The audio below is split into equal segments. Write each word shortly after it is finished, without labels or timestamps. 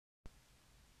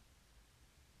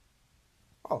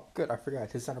Oh, good, I forgot.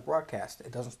 This is not a broadcast.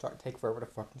 It doesn't take forever to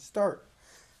fucking start.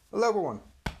 Hello, everyone.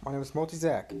 My name is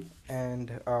Multi-Zach,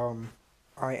 and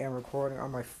I am recording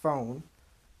on my phone,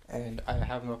 and I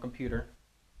have no computer.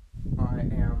 I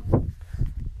am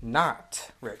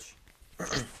not rich,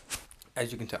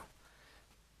 as you can tell.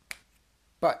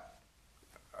 But,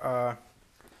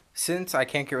 since I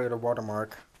can't get rid of the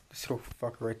watermark, this little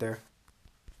fucker right there,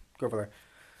 go over there.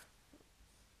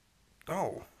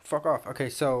 Oh, fuck off. Okay,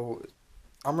 so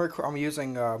I'm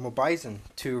using Mobizen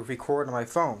to record on my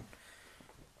phone.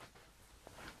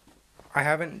 I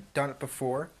haven't done it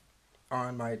before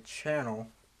on my channel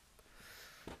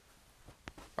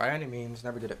by any means.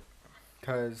 Never did it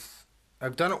because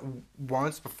I've done it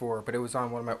once before, but it was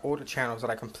on one of my older channels that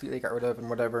I completely got rid of and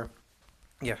whatever.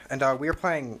 Yeah, and we were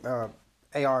playing AR,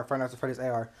 Five Nights at Freddy's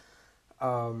AR,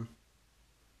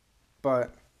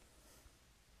 but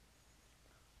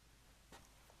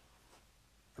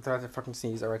I thought I had to fucking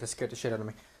sneeze. Alright, that scared the shit out of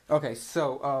me. Okay,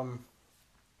 so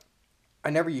I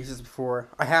never used this before.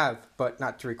 I have, but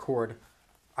not to record.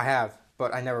 I have,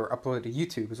 but I never uploaded to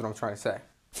YouTube, is what I'm trying to say.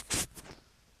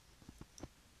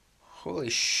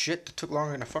 Holy shit, that took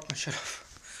longer than I fucking should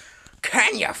have.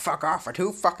 Can you fuck off for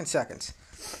 2 fucking seconds?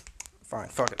 Fine,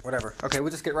 fuck it, whatever. Okay, we'll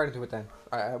just get right into it then.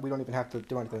 We don't even have to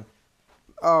do anything.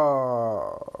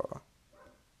 Oh.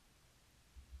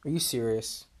 Are you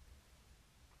serious?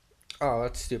 Oh,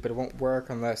 that's stupid. It won't work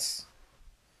unless...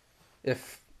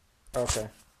 Okay.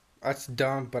 That's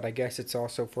dumb, but I guess it's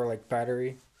also for, like,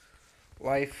 battery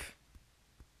life.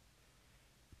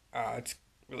 It's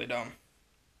really dumb.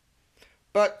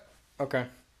 But, okay.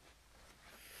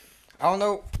 I don't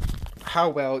know how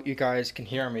well you guys can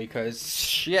hear me, because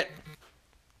shit.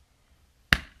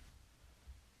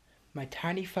 My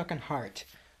tiny fucking heart.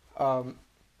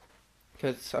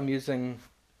 Because I'm using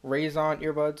Raison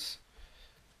earbuds.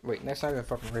 Wait, that's not even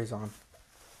fucking Raison.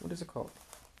 What is it called?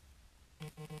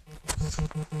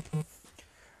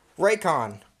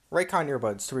 Raycon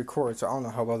earbuds to record, so I don't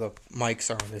know how well the mics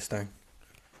are on this thing.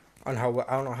 I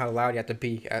don't know how loud you have to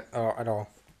be at all.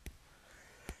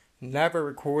 Never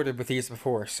recorded with these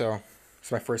before, so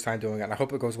it's my first time doing it. And I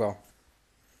hope it goes well.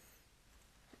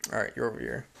 Alright, you're over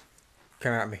here.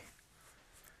 Come at me.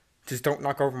 Just don't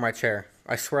knock over my chair.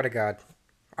 I swear to God.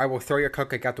 I will throw your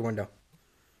cupcake out the window.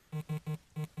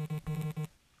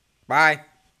 Bye.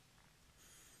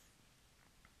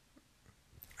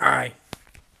 Alright.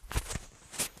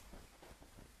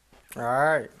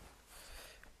 Alright.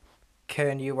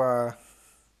 Can you, No,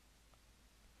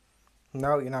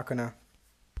 you're not gonna...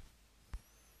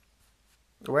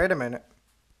 Wait a minute.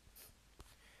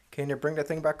 Can you bring that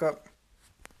thing back up?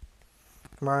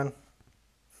 Come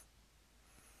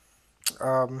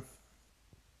on.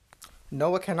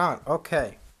 No, it cannot.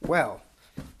 Okay. Well,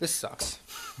 this sucks.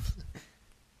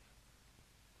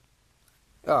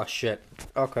 Oh, shit.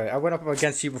 Okay, I went up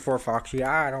against you before, Foxy.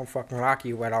 I don't fucking like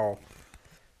you at all.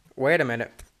 Wait a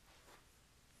minute.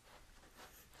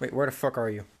 Wait, where the fuck are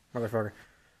you, motherfucker?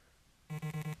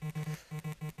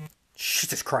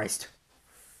 Jesus Christ.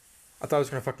 I thought I was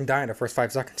gonna fucking die in the first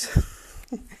 5 seconds.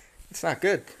 It's not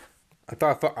good. I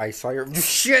thought I saw your...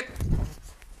 Shit!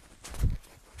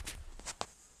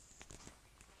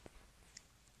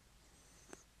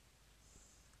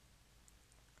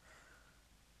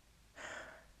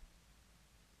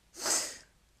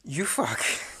 You fuck.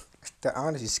 That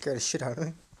honestly scared the shit out of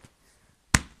me.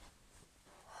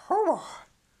 Oh.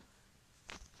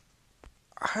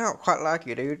 I don't quite like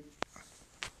you, dude.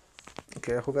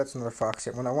 Okay, I hope that's another fox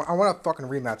hit. I want a fucking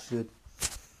rematch, dude.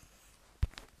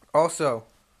 Also,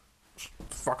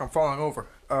 fuck, I'm falling over.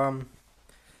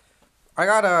 I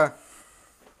got a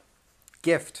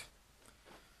gift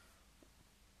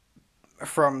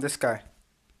from this guy,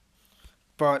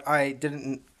 but I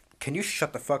didn't. Can you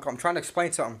shut the fuck up? I'm trying to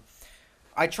explain something.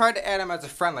 I tried to add him as a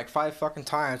friend like 5 fucking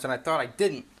times, and I thought I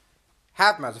didn't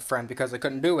have him as a friend because I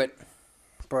couldn't do it,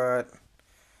 but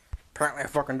apparently I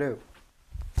fucking do.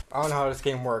 I don't know how this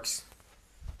game works.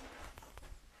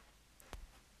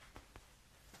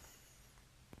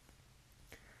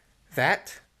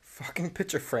 That fucking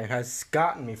picture frame has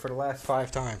gotten me for the last 5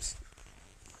 times.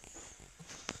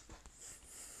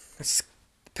 This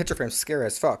picture frame's scary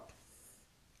as fuck.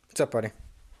 What's up, buddy?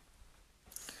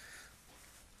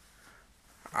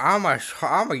 I'ma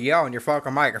yell in your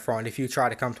fucking microphone if you try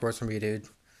to come towards me, dude.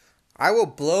 I will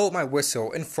blow my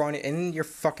whistle in your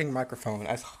fucking microphone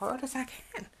as hard as I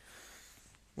can.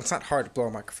 Well, it's not hard to blow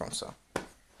a microphone, so.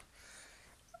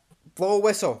 Blow a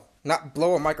whistle, not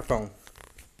blow a microphone.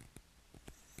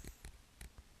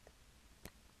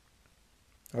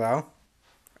 Hello?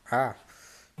 Ah.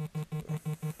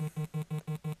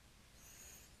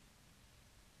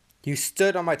 You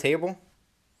stood on my table?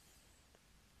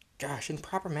 Gosh, in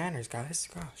proper manners, guys.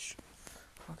 Gosh.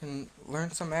 Fucking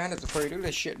learn some manners before you do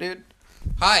this shit, dude.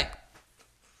 Hi!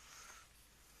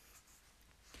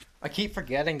 I keep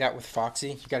forgetting that with Foxy,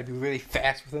 you gotta be really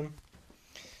fast with him.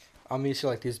 I'm used to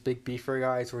like these big beefer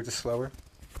guys who are just slower.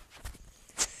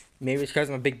 Maybe it's because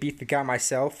I'm a big beefy guy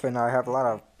myself and I have a lot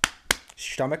of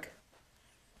stomach.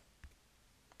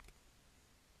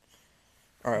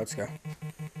 Alright, let's go.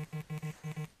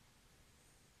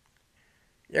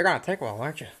 You're gonna take a while,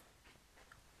 aren't you?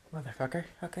 Motherfucker.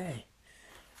 Okay.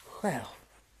 Well.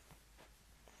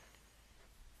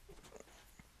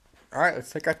 Alright, let's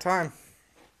take our time.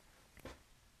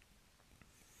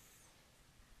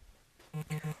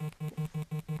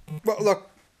 Well, look.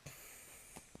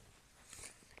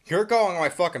 You're going in my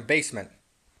fucking basement.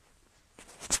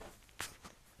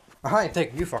 I ain't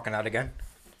taking you fucking out again.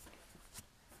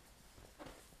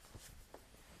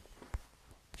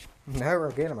 Never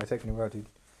again am I taking you out, dude.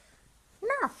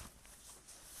 No.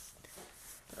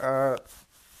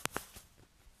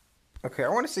 Okay, I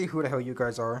want to see who the hell you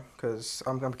guys are, because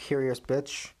I'm curious,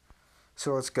 bitch.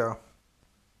 So let's go.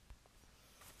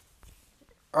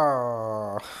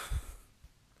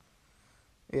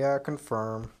 Yeah,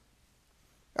 confirm.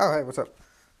 Oh, hey, what's up?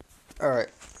 Alright.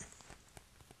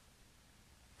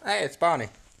 Hey, it's Bonnie.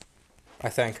 I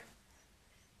think.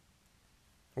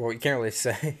 Well, you can't really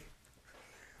say.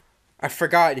 I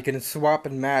forgot you can swap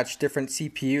and match different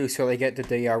CPUs so they get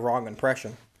the wrong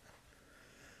impression.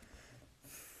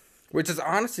 Which is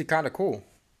honestly kind of cool.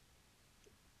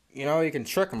 You know, you can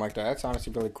trick them like that. That's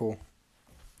honestly really cool.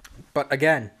 But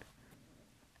again,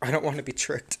 I don't want to be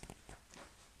tricked.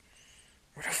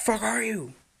 Where the fuck are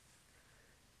you?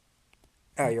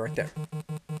 Oh, you're right there.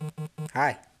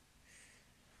 Hi.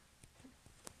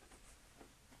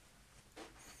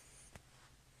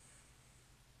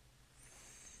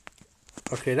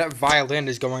 Okay, that violin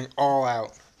is going all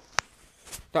out.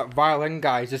 That violin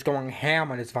guy is just going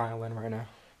ham on his violin right now.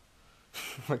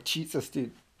 Like, Jesus,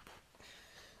 dude.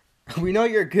 We know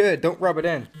you're good. Don't rub it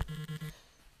in.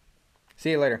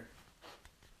 See you later.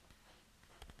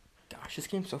 Gosh, this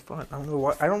game's so fun. I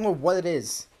don't know what it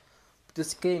is. But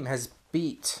this game has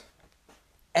beat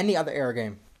any other era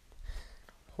game.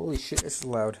 Holy shit, this is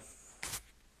loud.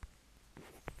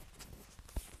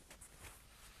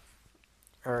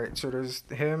 Alright, so there's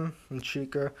him and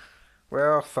Chica.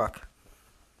 Well, fuck.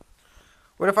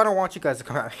 What if I don't want you guys to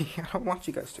come out? I don't want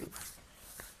you guys to.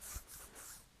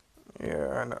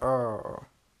 Yeah, and oh.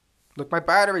 Look, my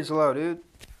battery's low, dude.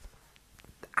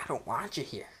 I don't want you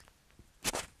here.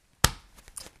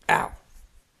 Ow.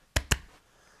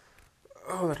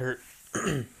 Oh, that hurt.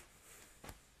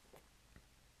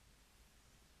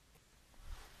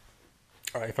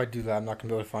 Alright, if I do that, I'm not gonna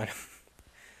be able to find him.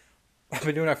 I've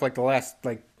been doing that for like the last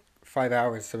 5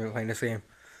 hours. I've been playing this game.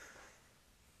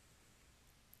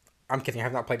 I'm kidding. I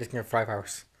have not played this game for 5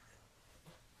 hours.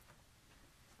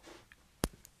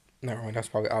 Never mind. That's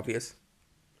probably obvious.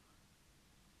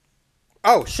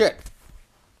 Oh shit!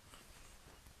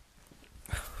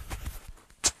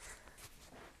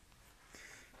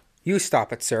 You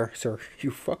stop it, sir. Sir,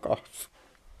 you fuck off.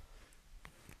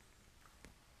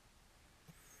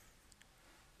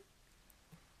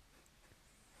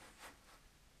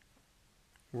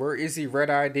 Where is he,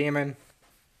 red-eyed demon?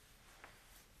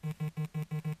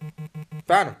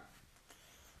 Found him.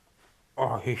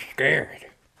 Oh, he's scared.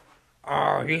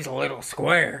 Oh, he's a little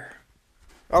square.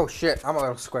 Oh shit, I'm a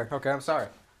little square. Okay, I'm sorry.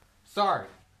 Sorry.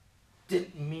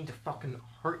 Didn't mean to fucking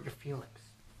hurt your feelings.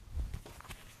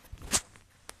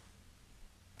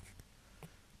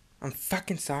 I'm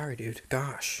fucking sorry, dude.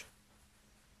 Gosh.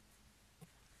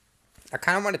 I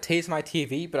kind of want to tase my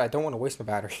TV, but I don't want to waste my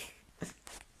battery.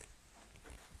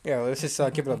 Yeah, let's just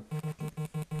give it a...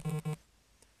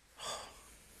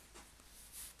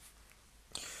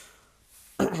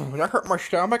 When that hurt my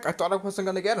stomach, I thought I wasn't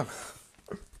going to get him.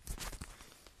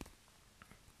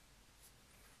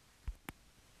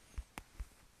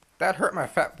 That hurt my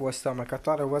fat boy stomach. I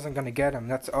thought I wasn't going to get him.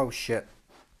 That's... Oh, shit.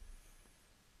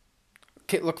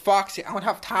 Okay, look, Foxy, I don't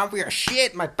have time for your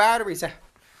shit. My battery's out.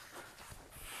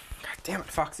 God damn it,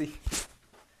 Foxy.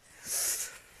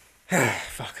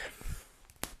 Fuck.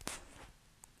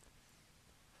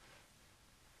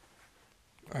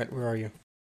 Alright, where are you?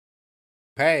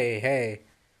 Hey, hey.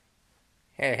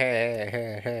 Hey, hey, hey,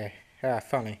 hey, hey. Yeah,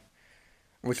 funny.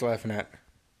 What you laughing at?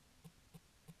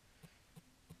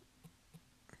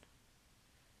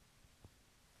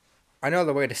 I know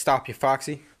the way to stop you,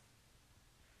 Foxy.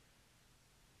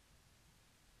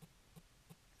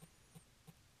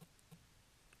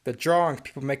 The drawings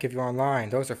people make of you online,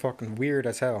 those are fucking weird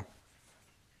as hell.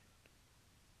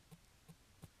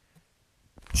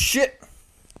 Shit.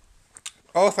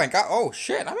 Oh, thank God. Oh,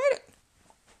 shit. I made it.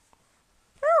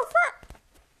 Oh, fuck.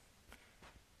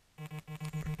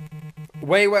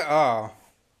 Wait. Oh.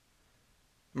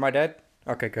 Am I dead?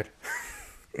 Okay, good.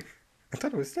 I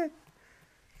thought it was dead.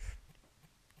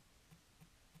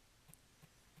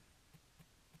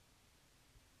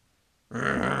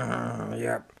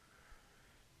 Yep.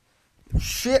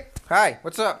 Shit. Hi.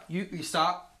 What's up? You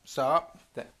stop. Stop.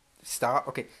 Stop.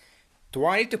 Okay. Do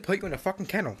I need to put you in a fucking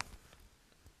kennel?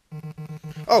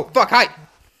 Oh, fuck. Hi.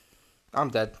 I'm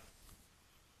dead.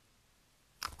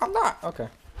 I'm not. Okay.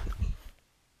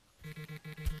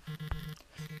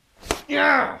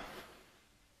 Yeah.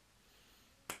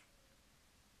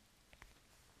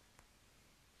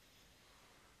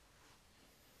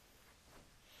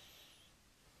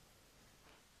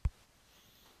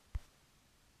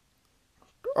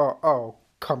 Oh,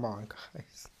 come on,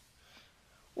 guys.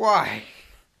 Why?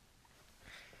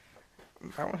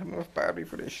 I don't have enough battery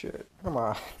for this shit. Come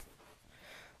on.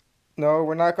 No,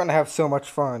 we're not gonna have so much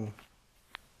fun.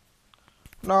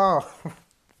 No.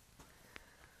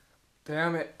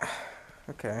 Damn it.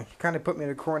 Okay, you kind of put me in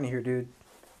a corner here, dude.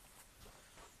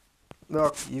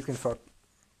 Look, you can fuck.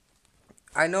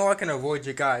 I know I can avoid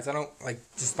you guys. I don't, like,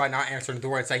 just by not answering the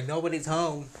door. It's like, nobody's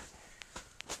home.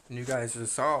 And you guys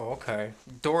just, oh, okay.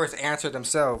 Doors answer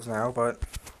themselves now, but...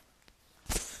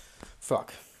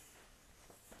 Fuck.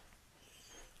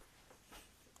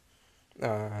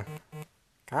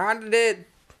 Kinda did.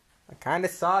 I kinda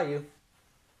saw you.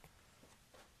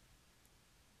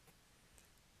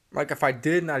 Like, if I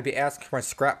didn't, I'd be asking for my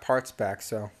scrap parts back,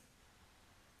 so...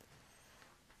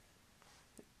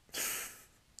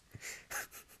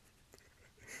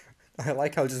 I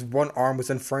like how just one arm was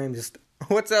in frame, just...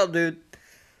 What's up, dude?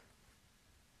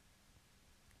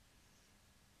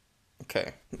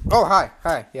 Okay. Oh, hi.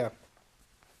 Hi, yeah.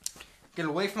 Get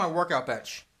away from my workout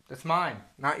bench. That's mine,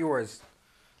 not yours.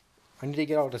 I need to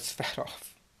get all this fat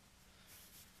off.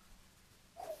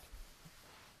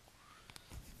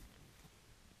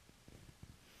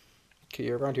 Okay,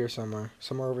 you're around here somewhere.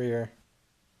 Somewhere over here.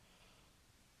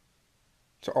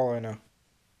 That's all I know.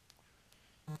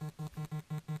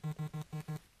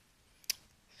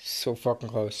 So fucking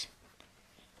close.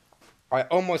 I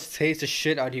almost taste the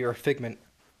shit out of your figment.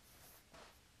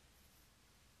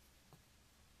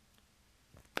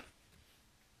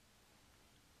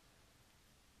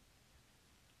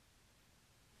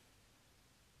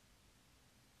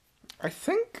 I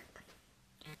think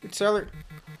it's either.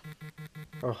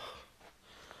 Oh.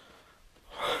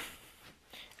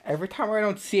 Every time I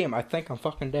don't see him, I think I'm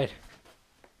fucking dead.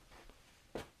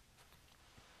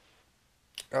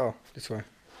 Oh, this way.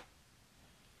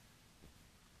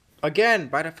 Again,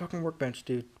 by the fucking workbench,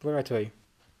 dude. What did I tell you?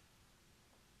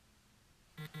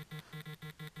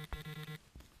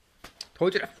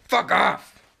 Told you to fuck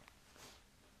off!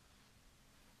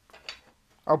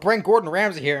 I'll bring Gordon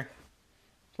Ramsay here.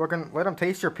 Fucking let him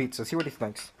taste your pizza, see what he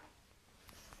thinks.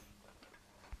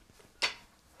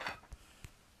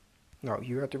 No,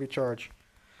 you have to recharge.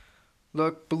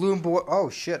 Look, Balloon Boy. Oh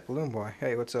shit, Balloon Boy.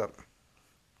 Hey, what's up?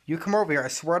 You come over here, I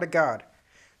swear to God.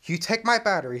 You take my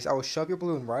batteries, I will shove your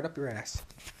balloon right up your ass.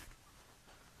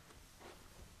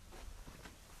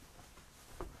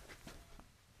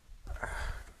 I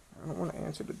don't want to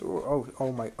answer the door.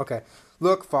 Oh my. Okay.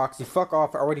 Look, Foxy, fuck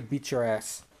off. I already beat your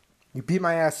ass. You beat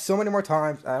my ass so many more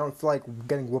times, I don't feel like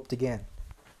getting whooped again.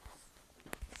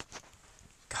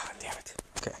 God damn it.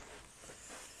 Okay.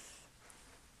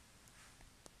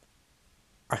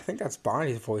 I think that's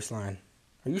Bonnie's voice line.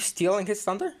 Are you stealing his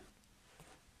thunder?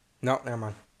 No, never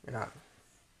mind. You're not.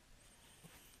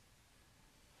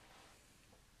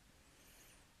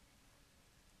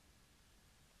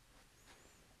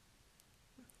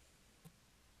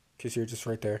 Because you're just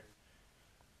right there.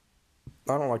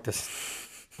 I don't like this.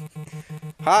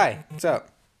 Hi, what's up?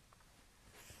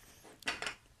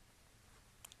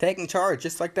 Taking charge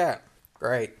just like that.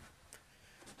 Great.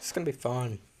 It's gonna be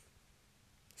fun.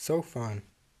 So fun.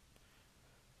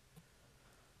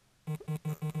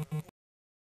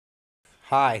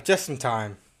 Hi, just in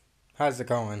time. How's it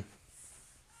going?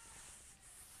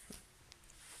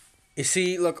 You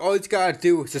see, look, all you gotta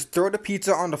do is just throw the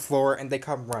pizza on the floor and they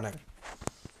come running.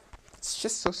 It's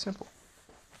just so simple.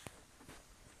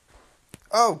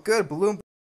 Oh, good, balloon.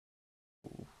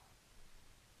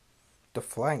 The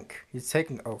flank. He's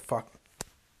taking. Oh, fuck.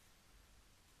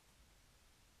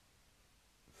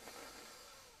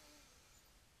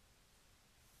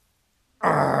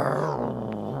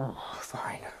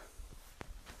 Fine.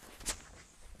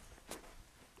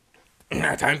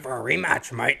 Now time for a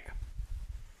rematch, mate.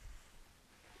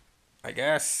 I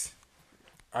guess.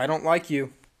 I don't like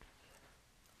you.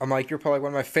 I'm like, you're probably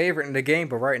one of my favorite in the game,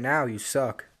 but right now you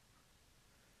suck.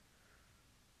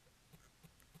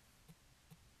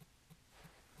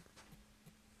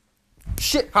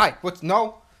 Shit, hi, what's,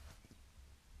 no?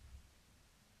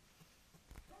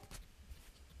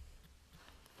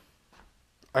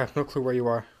 I have no clue where you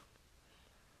are.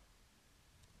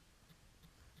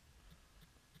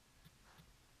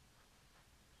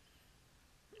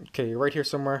 Okay, you're right here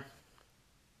somewhere.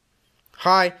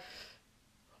 Hi.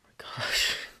 Oh my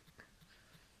gosh.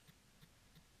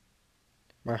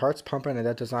 My heart's pumping and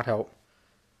that does not help.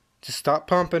 Just stop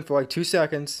pumping for like 2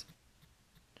 seconds.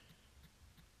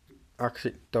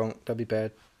 Actually, don't. That'd be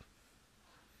bad.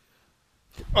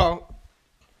 Oh.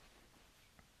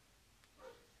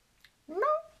 No.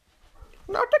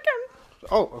 Not again.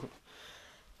 Oh.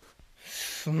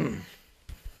 Hmm.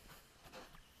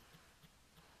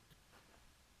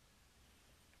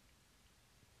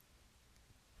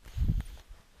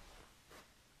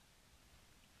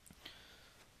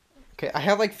 Okay, I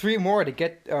have like 3 more to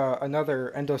get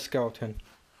another endoskeleton.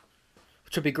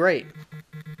 Which would be great.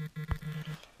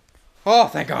 Oh,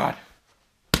 thank God.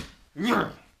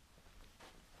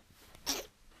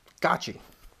 Got you.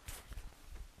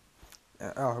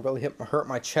 Oh, it really hurt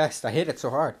my chest. I hit it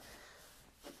so hard.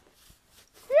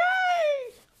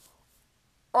 Yay!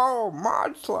 Oh,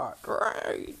 mod slot.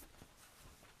 Great.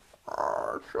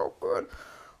 Oh, so good.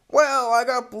 Well, I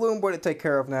got Balloon Boy to take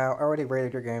care of now. I already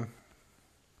rated your game.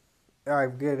 I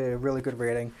give it a really good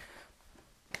rating.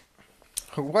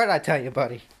 What did I tell you,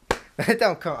 buddy?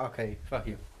 Don't come. Okay, fuck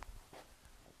you.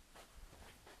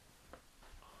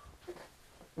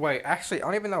 Wait, actually, I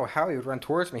don't even know how he would run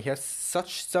towards me. He has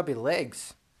such stubby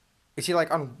legs. Is he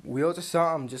like on wheels or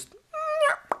something? Just.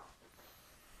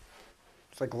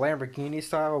 It's like Lamborghini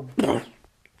style.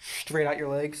 Straight out your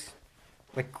legs.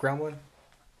 Like Gremlin.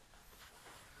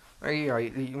 You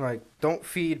like, don't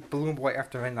feed Balloon Boy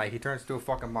after midnight. He turns into a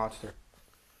fucking monster.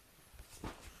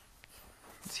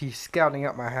 He's scouting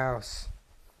out my house.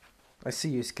 I see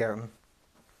you scouting.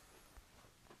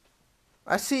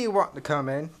 I see you wanting to come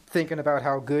in, thinking about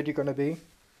how good you're gonna be.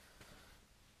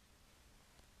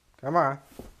 Come on.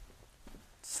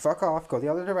 Fuck off. Go the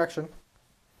other direction.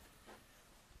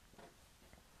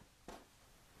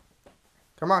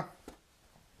 Come on.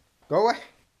 Go away.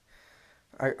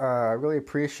 I really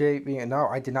appreciate being. No,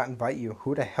 I did not invite you.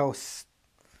 Who the hell?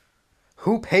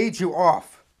 Who paid you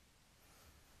off?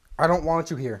 I don't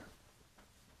want you here.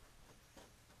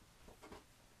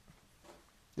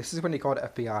 This is when they call the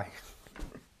FBI.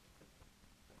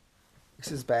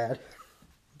 This is bad.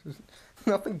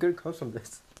 Nothing good comes from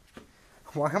this.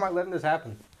 Why am I letting this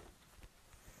happen?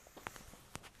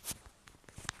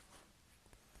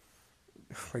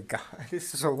 Oh my God,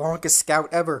 this is the longest scout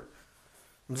ever.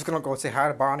 I'm just gonna go say hi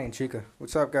to Bonnie and Chica.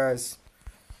 What's up, guys?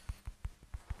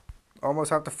 Almost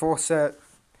have the full set.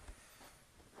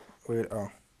 Wait,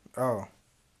 oh,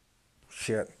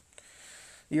 shit.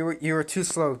 You were too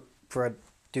slow, Fred,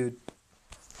 dude.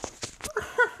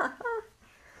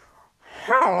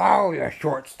 Hello, you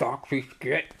short stock piece of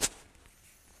shit.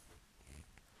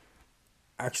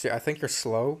 Actually, I think you're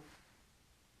slow.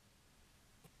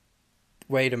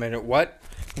 Wait a minute, what?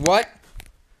 What?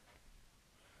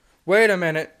 Wait a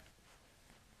minute.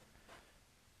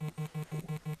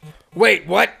 Wait,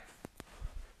 what?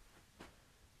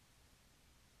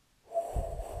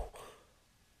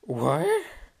 What?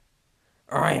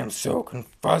 I am so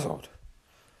confuzzled.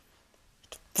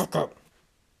 Fuck up.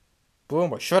 Balloon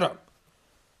Boy, shut up.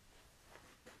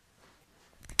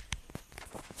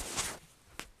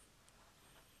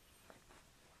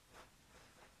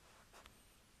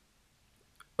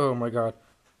 Oh my God.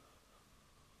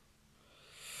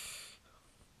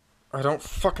 I don't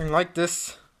fucking like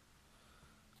this.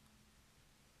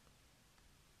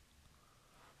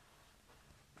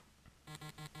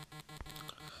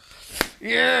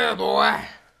 Yeah, boy.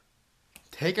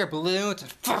 Take your balloons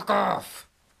and fuck off.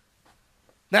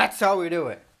 That's how we do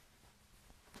it.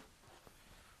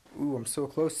 Ooh, I'm so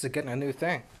close to getting a new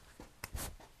thing.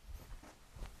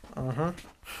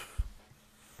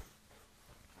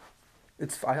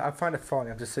 I find it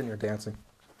funny. I'm just sitting here dancing.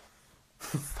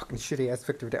 Fucking shitty ass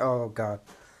Victor. Oh God.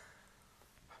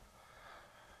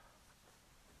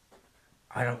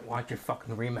 I don't want your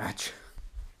fucking rematch.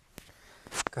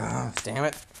 God damn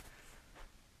it.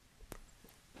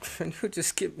 Can you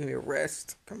just give me a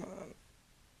rest? Come on.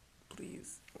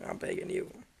 Please. I'm begging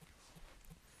you.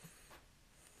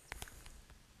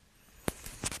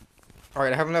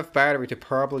 Alright, I have enough battery to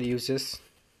probably use this.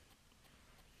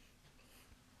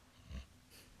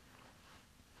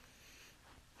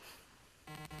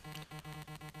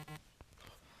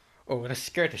 Oh, that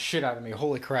scared the shit out of me.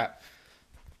 Holy crap.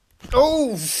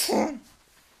 Oh! You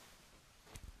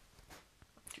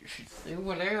should see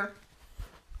over there.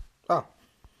 Oh.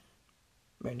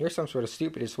 Man, you're some sort of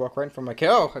stupid. Just walk right in front of my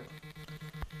kill.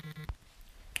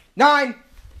 9!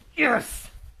 Yes!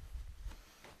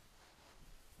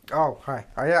 Oh, hi.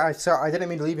 I saw. I didn't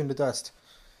mean to leave you in the dust.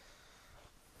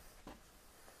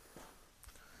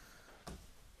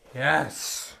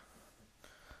 Yes.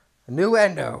 A new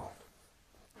endo.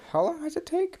 How long does it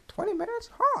take? 20 minutes?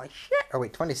 Holy shit. Oh,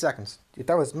 wait, 20 seconds.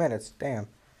 That was minutes. Damn.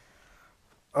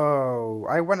 Oh,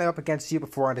 I went up against you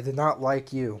before and I did not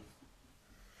like you.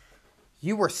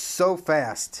 You were so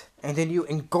fast. And then you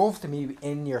engulfed me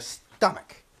in your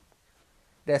stomach.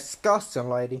 Disgusting,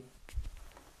 lady.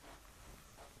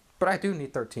 But I do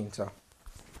need 13, so.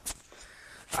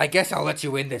 I guess I'll let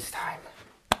you win this time.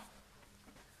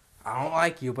 I don't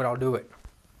like you, but I'll do it.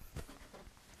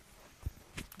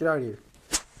 Get out of here.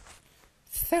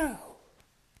 So.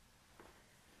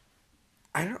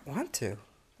 I don't want to.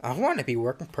 I want to be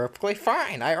working perfectly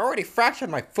fine. I already fractured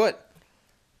my foot.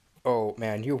 Oh,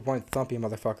 man, you're one thumpy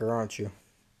motherfucker, aren't you?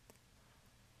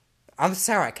 I'm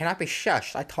sorry, I cannot be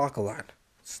shushed. I talk a lot.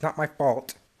 It's not my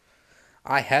fault.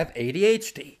 I have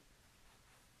ADHD.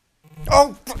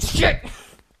 Oh, shit!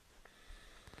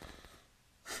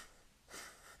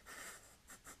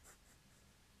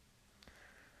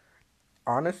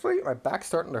 Honestly, my back's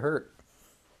starting to hurt.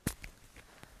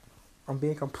 I'm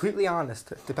being completely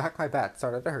honest. The back of my back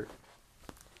started to hurt.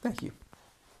 Thank you.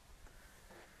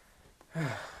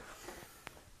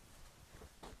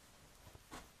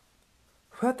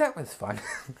 Well, that was fun.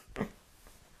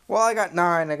 Well, I got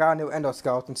 9. I got a new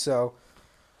endoskeleton, so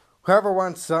whoever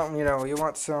wants something, you know, you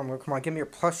want some, come on, give me your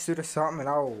plush suit or something, and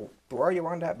I'll throw you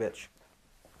on that bitch.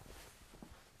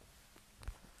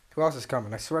 Who else is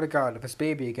coming? I swear to God, if it's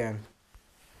baby again,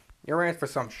 you're in for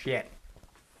some shit.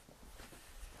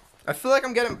 I feel like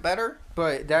I'm getting better,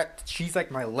 but that she's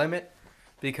like my limit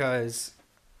because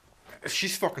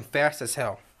she's fucking fast as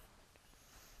hell.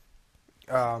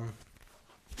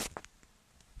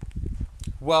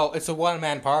 Well, it's a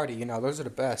one-man party, you know, those are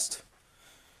the best.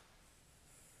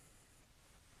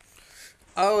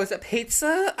 Oh, is it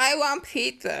pizza? I want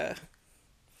pizza.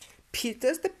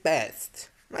 Pizza's the best.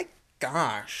 My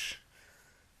gosh.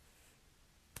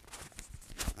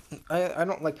 I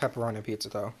don't like pepperoni pizza,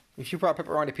 though. If you brought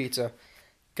pepperoni pizza,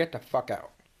 get the fuck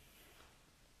out.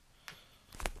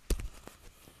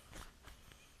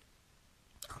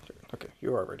 Okay,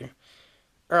 you are ready.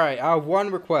 Alright, I have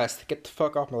one request. Get the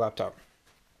fuck off my laptop.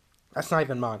 That's not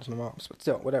even mine, it's my mom's, but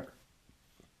still, whatever.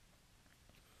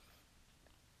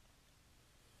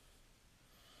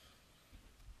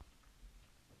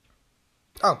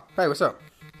 Oh, hey, what's up?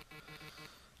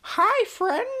 Hi,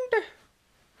 friend!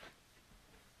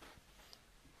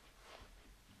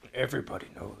 Everybody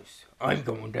knows I'm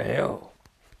going to hell.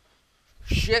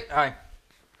 Shit,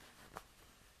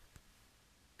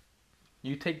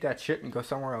 You take that shit and go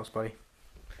somewhere else, buddy.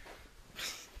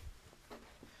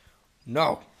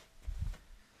 No.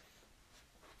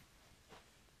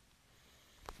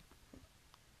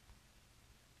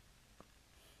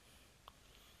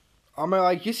 I mean,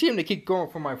 like, you seem to keep going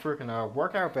for my freaking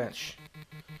workout bench.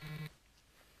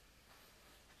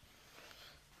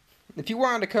 If you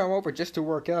wanted to come over just to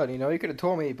work out, you know, you could have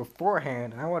told me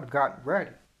beforehand and I would have gotten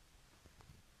ready.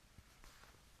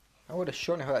 I would have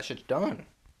shown you how that shit's done.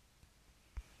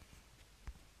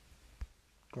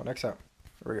 Come on, next up.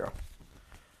 Here we go.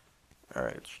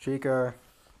 Alright, Chica.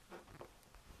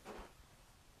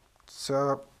 What's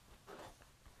up?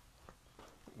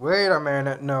 Wait a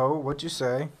minute. No, what'd you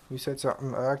say? You said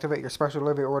something. Activate your special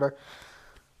delivery order.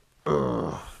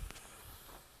 Ugh.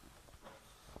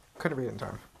 Couldn't read it in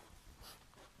time.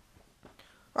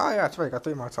 Oh, yeah, that's right. I got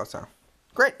 3 more slots now.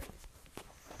 Great.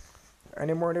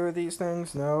 Any more new of these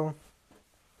things? No.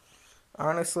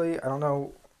 Honestly, I don't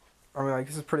know. I mean, like,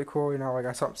 this is pretty cool. You know, I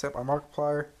got something set by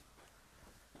Markiplier.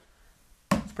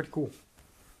 It's pretty cool.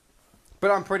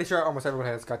 But I'm pretty sure almost everyone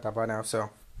has got that by now, so.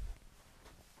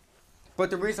 But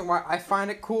the reason why I find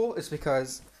it cool is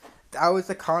because that was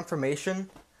the confirmation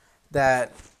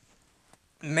that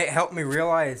helped me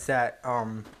realize that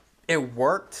it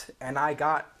worked, and I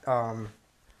got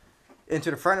into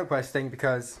the friend request thing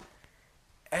because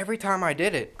every time I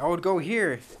did it, I would go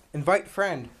here, invite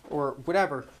friend, or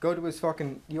whatever, go to his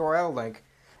fucking URL link,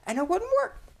 and it wouldn't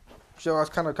work. So it was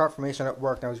kind of confirmation that it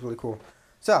worked, and that was really cool.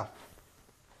 So,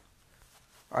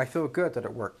 I feel good that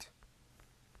it worked.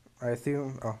 I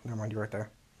assume... Oh, never mind, you're right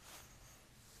there.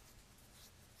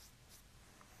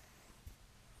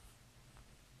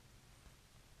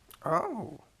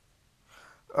 Oh.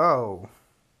 Oh.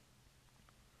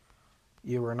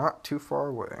 You were not too far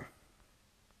away.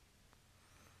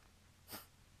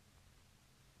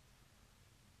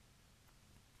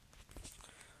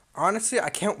 honestly, I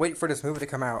can't wait for this movie to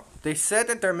come out. They said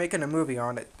that they're making a movie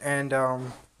on it, and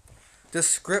the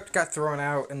script got thrown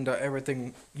out and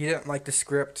everything. You didn't like the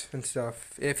script and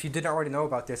stuff. If you didn't already know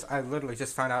about this, I literally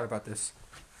just found out about this.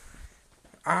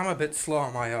 I'm a bit slow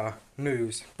on my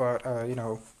news, but you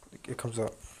know, it comes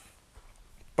up.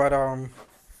 But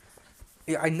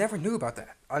yeah, I never knew about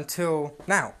that until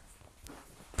now.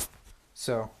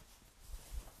 So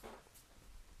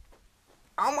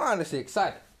I'm honestly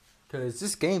excited because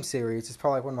this game series is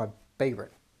probably one of my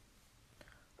favorite.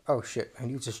 Oh shit!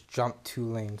 And you just jumped 2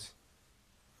 lanes.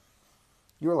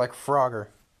 You're like Frogger.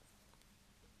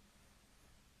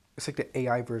 It's like the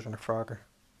AI version of Frogger.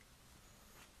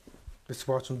 Just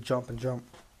watch him jump and jump.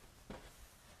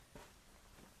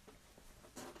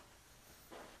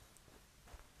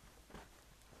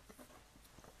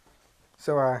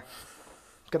 So,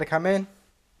 gonna come in?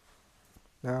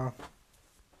 No.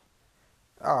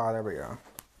 Oh, there we go.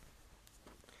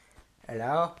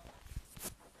 Hello?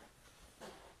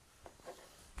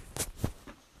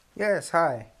 Yes,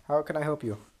 hi. How can I help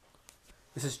you?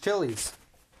 This is Chili's.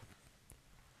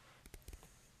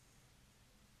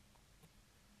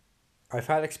 I've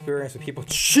had experience with people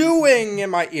chewing in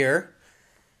my ear,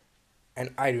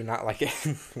 and I do not like it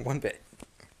one bit.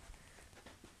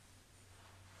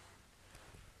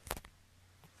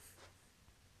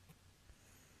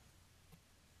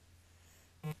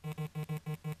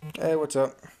 Hey, what's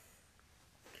up?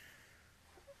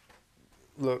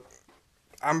 Look,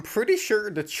 I'm pretty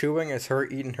sure the chewing is her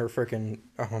eating her freaking,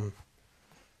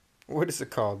 what is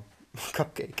it called?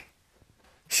 Cupcake.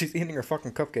 She's eating her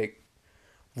fucking cupcake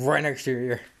right next to your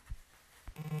ear.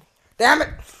 Damn it!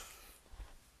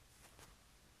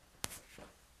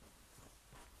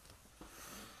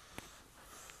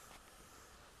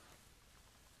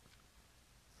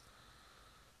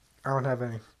 I don't have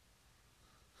any.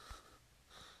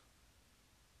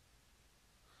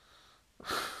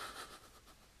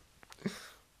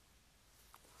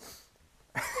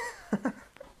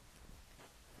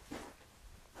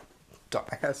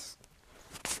 Dumbass.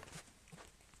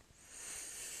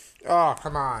 Oh,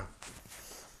 come on.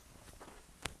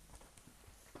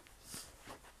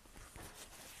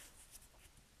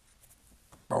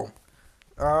 Boom.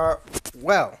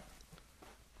 Well.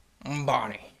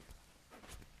 Bonnie.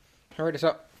 Hurry this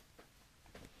up.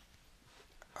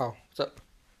 Oh, what's up?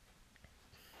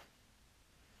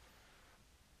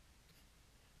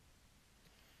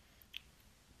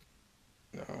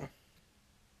 No.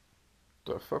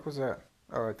 The fuck was that?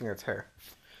 Oh, I think that's hair.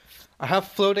 I have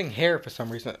floating hair for some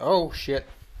reason. Oh, shit.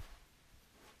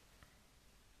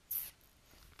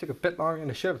 Took a bit longer than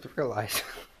I should have to realize.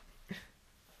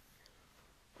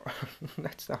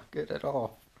 That's not good at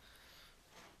all.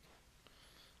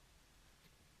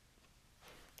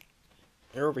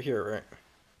 You're over here, right?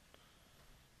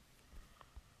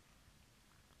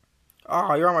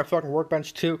 Oh, you're on my fucking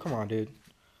workbench too? Come on, dude.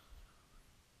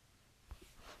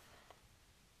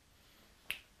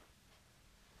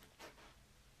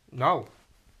 No.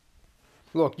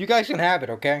 Look, you guys can have it,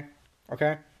 okay?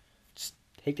 Okay? Just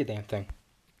take the damn thing.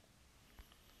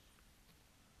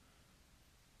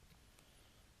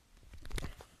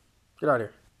 Get out of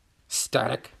here.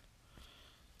 Static.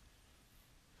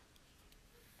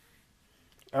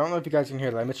 I don't know if you guys can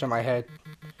hear that. I'm itching my head.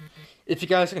 If you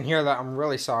guys can hear that, I'm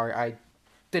really sorry. I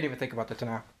didn't even think about that till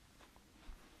now.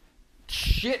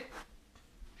 Shit.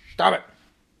 Stop it.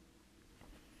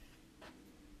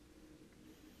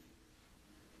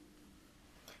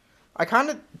 I kind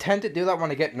of tend to do that when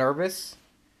I get nervous.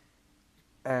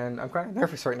 And I'm kind of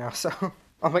nervous right now, so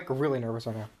I'm like really nervous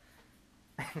right now.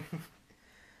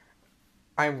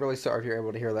 I'm really sorry if you're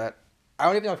able to hear that. I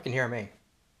don't even know if you can hear me.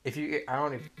 If you, I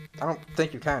don't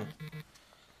think you can.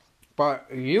 But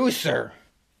you, sir,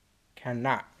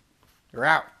 cannot. You're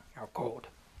out. You're out cold.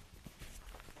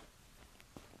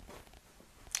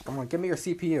 Come on, give me your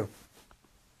CPU.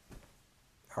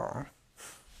 Oh,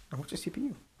 what's your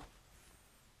CPU?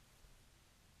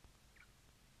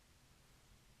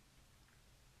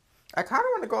 I kind of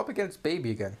want to go up against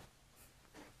Baby again.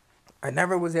 I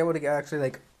never was able to actually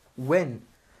like win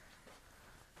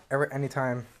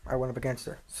anytime I went up against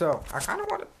her. So I kind of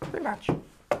want a rematch.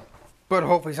 But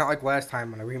hopefully it's not like last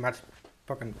time when I rematched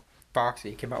fucking Foxy.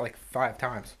 It came out like 5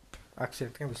 times. Actually, I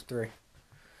think it was 3.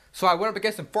 So I went up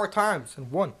against him 4 times and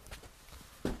won.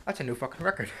 That's a new fucking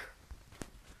record.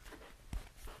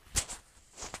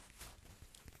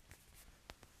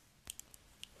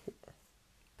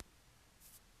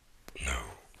 No.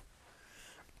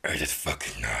 I did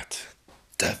fucking not.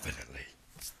 Definitely.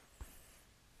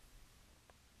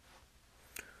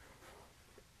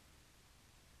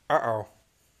 Uh-oh.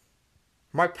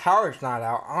 My power's not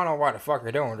out. I don't know why the fuck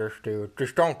you're doing this, dude.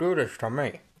 Just don't do this to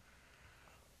me.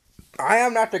 I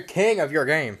am not the king of your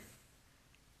game.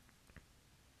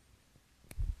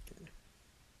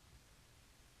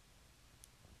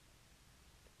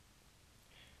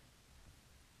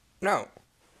 No.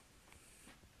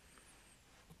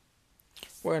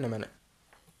 Wait a minute.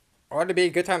 Ought to be a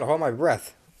good time to hold my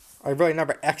breath. I really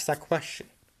never asked that question.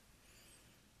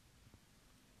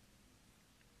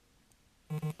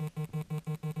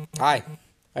 Hi.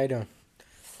 How you doing?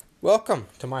 Welcome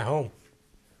to my home.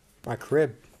 My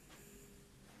crib.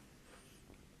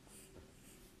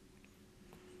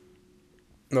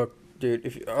 Look, dude,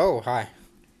 if you... Oh, hi.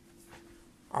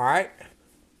 Alright.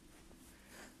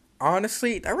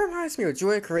 Honestly, that reminds me of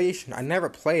Joy of Creation. I never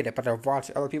played it, but I've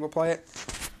watched other people play it.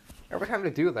 Every time they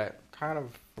do that, kind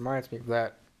of reminds me of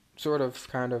that. Sort of,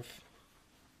 kind of...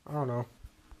 I don't know.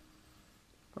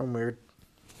 I'm weird.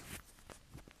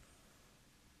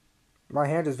 My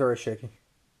hand is very shaky.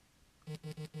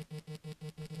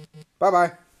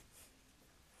 Bye-bye.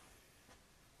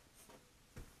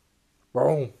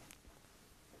 Boom.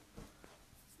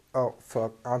 Oh,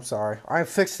 fuck. I'm sorry. I'm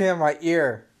fixing it in my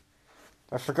ear.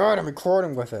 I forgot I'm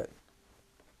recording with it.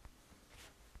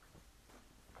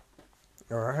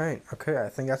 Alright. Okay, I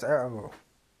think that's everyone.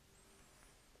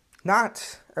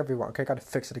 Not everyone. Okay, gotta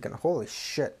fix it again. Holy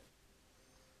shit.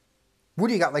 What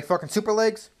do you got, like fucking super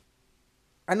legs?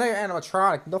 I know you're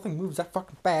animatronic. Nothing moves that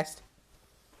fucking fast.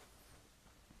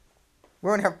 We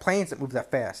don't have planes that move that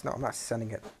fast. No, I'm not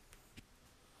sending it.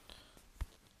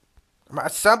 I'm gonna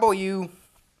assemble you.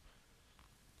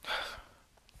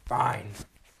 Fine.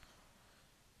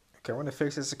 Okay, I'm gonna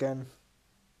fix this again.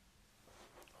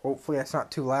 Hopefully that's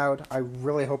not too loud. I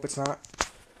really hope it's not.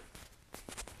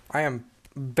 I am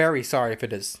very sorry if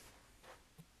it is.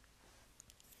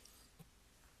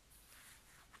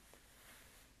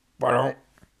 But don't.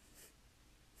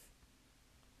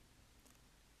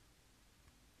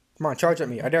 Come on, charge at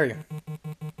me. I dare you.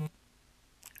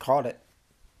 Caught it.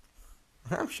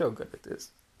 I'm so good at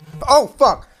this. Oh,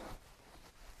 fuck!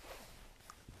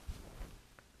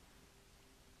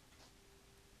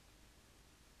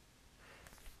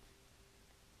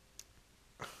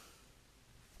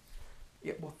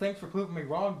 Yeah, well, thanks for proving me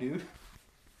wrong, dude.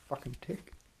 Fucking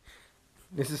dick.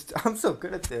 I'm so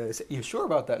good at this. You sure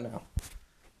about that now?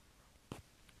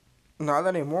 Not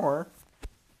anymore.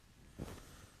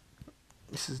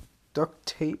 This is duct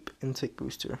tape intake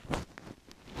booster.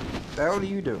 The hell do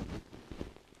you do?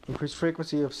 Increase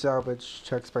frequency of salvage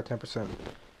checks by 10%.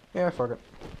 Yeah, fuck it.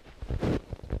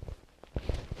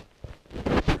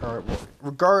 Alright, well,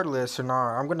 regardless or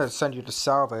not, I'm gonna send you to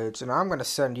salvage, and I'm gonna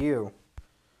send you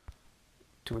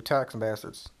to attack some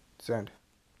bastards. Send.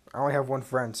 I only have one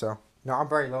friend, so... No, I'm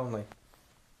very lonely.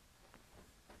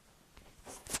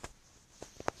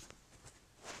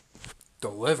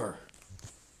 Deliver.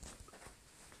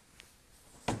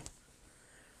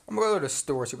 I'm gonna go to the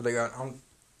store, see what they got. I don't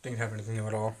think they have anything new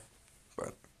at all.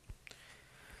 But...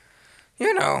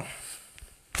 You know.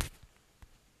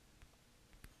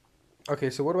 Okay,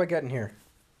 so what do I get in here?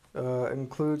 It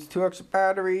includes 2 extra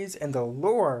batteries and the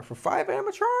lure for 5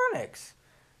 animatronics.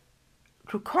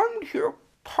 To come to your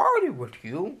party with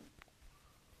you.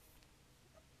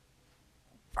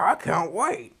 I can't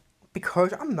wait.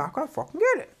 Because I'm not gonna fucking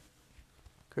get it.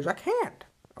 Because I can't.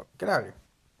 Oh, get out of here.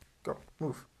 Go.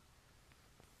 Move.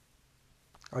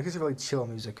 I like this really chill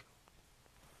music.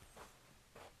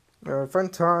 Fun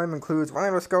time includes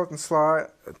 1 skeleton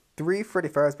slot, 3 Freddy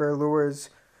Fazbear lures,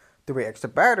 3 extra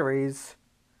batteries,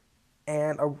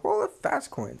 and a roll of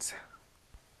fast coins.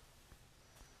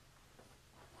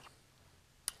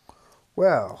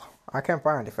 Well, I can't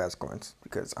find any fast coins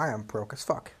because I am broke as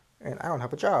fuck and I don't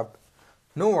have a job,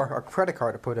 nor a credit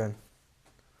card to put in.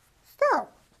 So,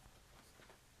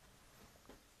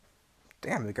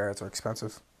 damn, the guards are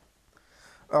expensive.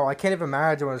 Oh, I can't even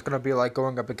imagine what it's gonna be like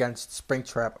going up against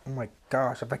Springtrap. Oh my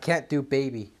gosh, if I can't do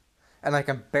Baby, and I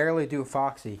can barely do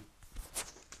Foxy,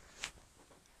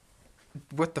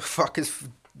 what the fuck is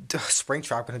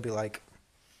Springtrap gonna be like?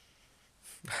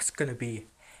 That's gonna be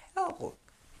hell.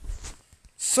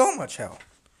 So much hell.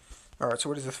 Alright, so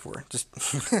what is this for? Just...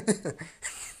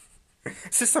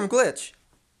 System glitch.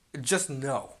 Just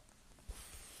no.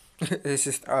 It's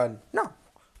just, no.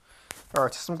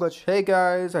 Alright, system glitch. Hey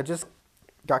guys, I just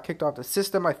got kicked off the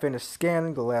system. I finished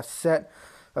scanning the last set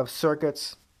of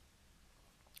circuit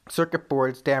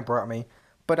boards Dan brought me,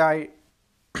 but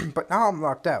but now I'm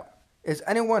locked out. Is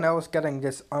anyone else getting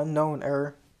this unknown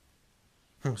error?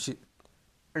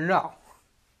 No.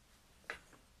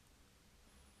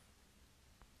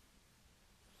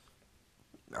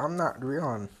 I'm not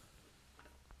Rion.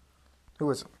 Who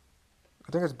is it?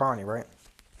 I think it's Bonnie, right?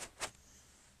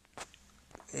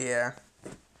 Yeah.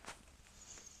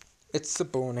 It's the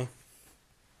Bonnie.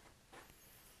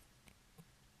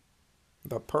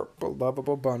 The purple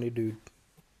lovable bunny dude.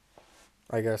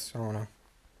 I guess. I don't know.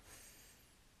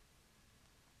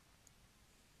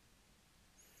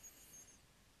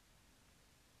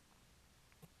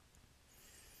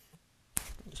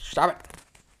 Stop it.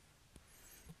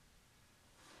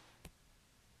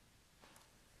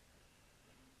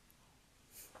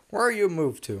 Where are you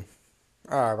moved to?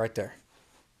 Ah, right there.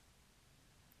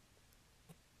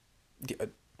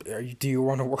 Do you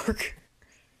want to work?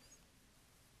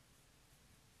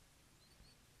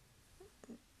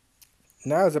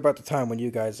 Now is about the time when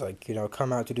you guys, like, you know,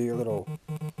 come out to do your little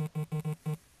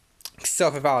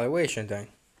self-evaluation thing.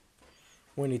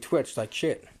 When you twitch like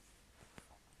shit.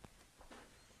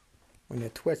 When you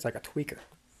twitch like a tweaker.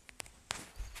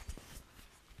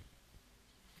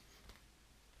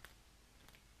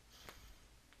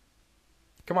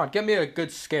 Come on, give me a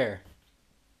good scare.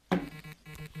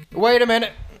 Wait a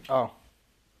minute. Oh.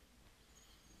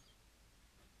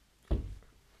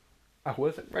 I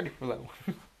wasn't ready for that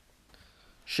one.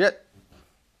 Shit.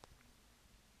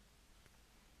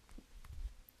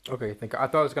 Okay, I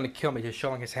thought it was gonna kill me just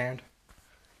showing his hand.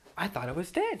 I thought it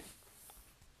was dead.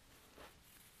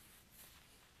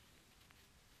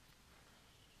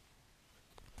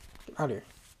 Get out of here.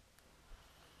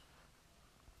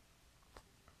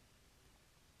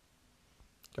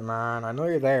 Come on, I know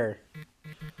you're there.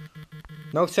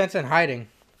 No sense in hiding.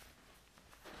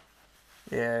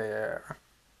 Yeah.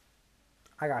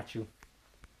 I got you.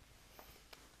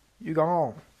 You go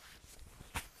home.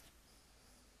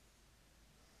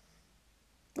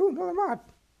 Ooh, another mod.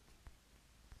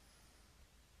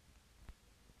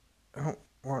 I don't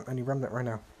want any remnant right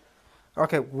now.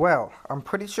 Okay, well, I'm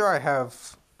pretty sure I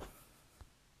have...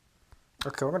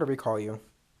 Okay, I'm gonna recall you.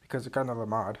 Because I got another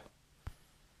mod.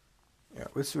 Yeah,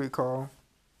 let's recall.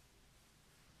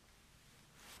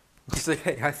 He's like,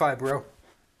 hey, high five, bro.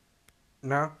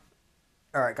 No?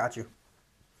 Alright, got you.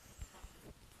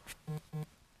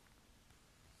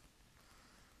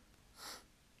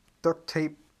 Duct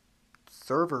tape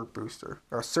server booster.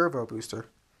 Or servo booster.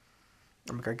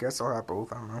 I mean, I guess I'll have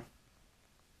both, I don't know.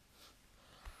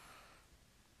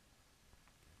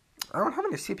 I don't have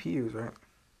any CPUs, right?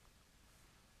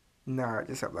 Nah, I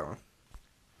just have that one.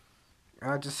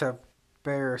 I just have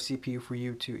bare CPU for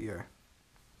you too, yeah.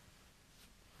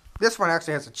 This one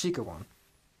actually has a Chica one.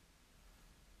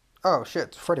 Oh shit,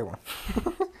 it's a Freddy one.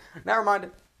 Never mind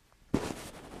it.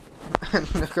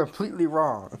 Completely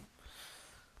wrong.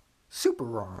 Super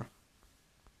wrong.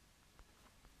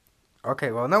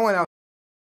 Okay, well, no one else.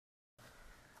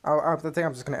 I think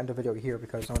I'm just gonna end the video here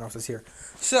because no one else is here.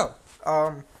 So,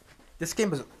 this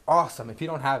game is awesome. If you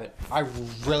don't have it, I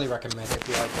really recommend it. If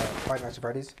you like Five Nights at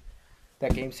Freddy's,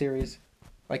 that game series.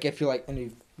 Like, if you like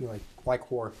any, you like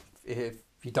horror. If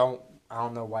you don't, I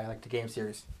don't know why I like the game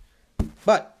series.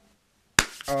 But,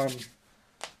 this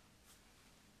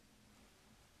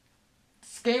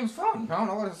game's fun. I don't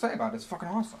know what to say about it. It's fucking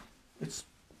awesome. It's,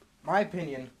 my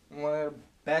opinion, one of the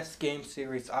best game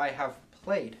series I have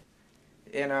played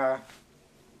in a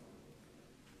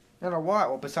while.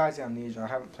 Well, besides Amnesia, I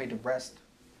haven't played the rest.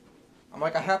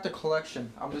 I have the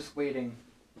collection. I'm just waiting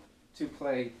to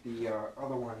play the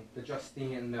other one, the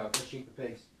Justine and Fishing for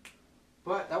Pigs.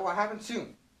 But that will happen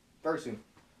soon. Very soon.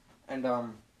 And,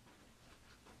 can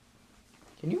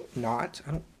you not?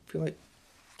 I don't feel like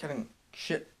getting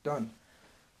shit done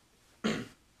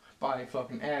by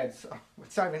fucking ads.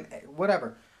 It's not even,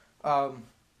 whatever. I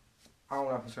don't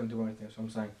know if it's gonna do anything, that's what I'm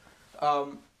saying.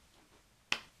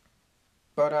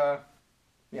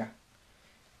 Yeah.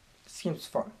 It seems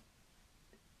fun.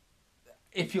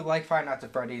 If you like Five Nights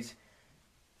at Freddy's,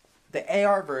 the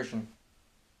AR version,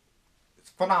 it's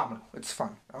phenomenal. It's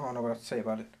fun. I don't know what else to say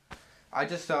about it. I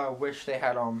just wish they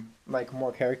had like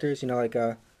more characters, you know,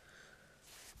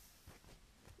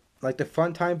 like the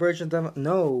fun time versions of them.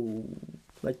 No,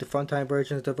 like the fun time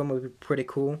versions of them would be pretty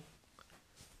cool.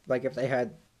 Like if they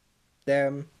had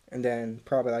them, and then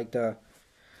probably like the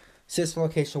system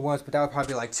location ones, but that would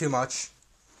probably be like too much.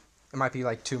 It might be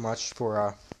like too much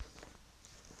for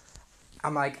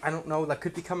I'm like, I don't know, that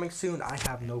could be coming soon. I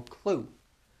have no clue.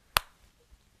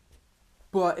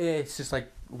 But it's just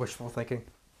like wishful thinking.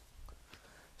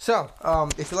 So,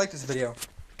 if you like this video,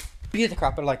 beat the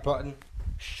crap out of the like button.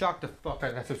 Shock the fuck out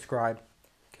of that subscribe.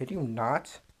 Could you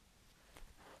not?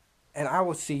 And I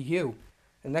will see you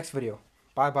in the next video.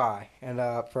 Bye bye. And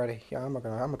Freddy, yeah, I'm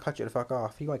gonna cut you the fuck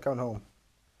off. You ain't going home.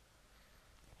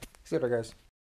 See you later, guys.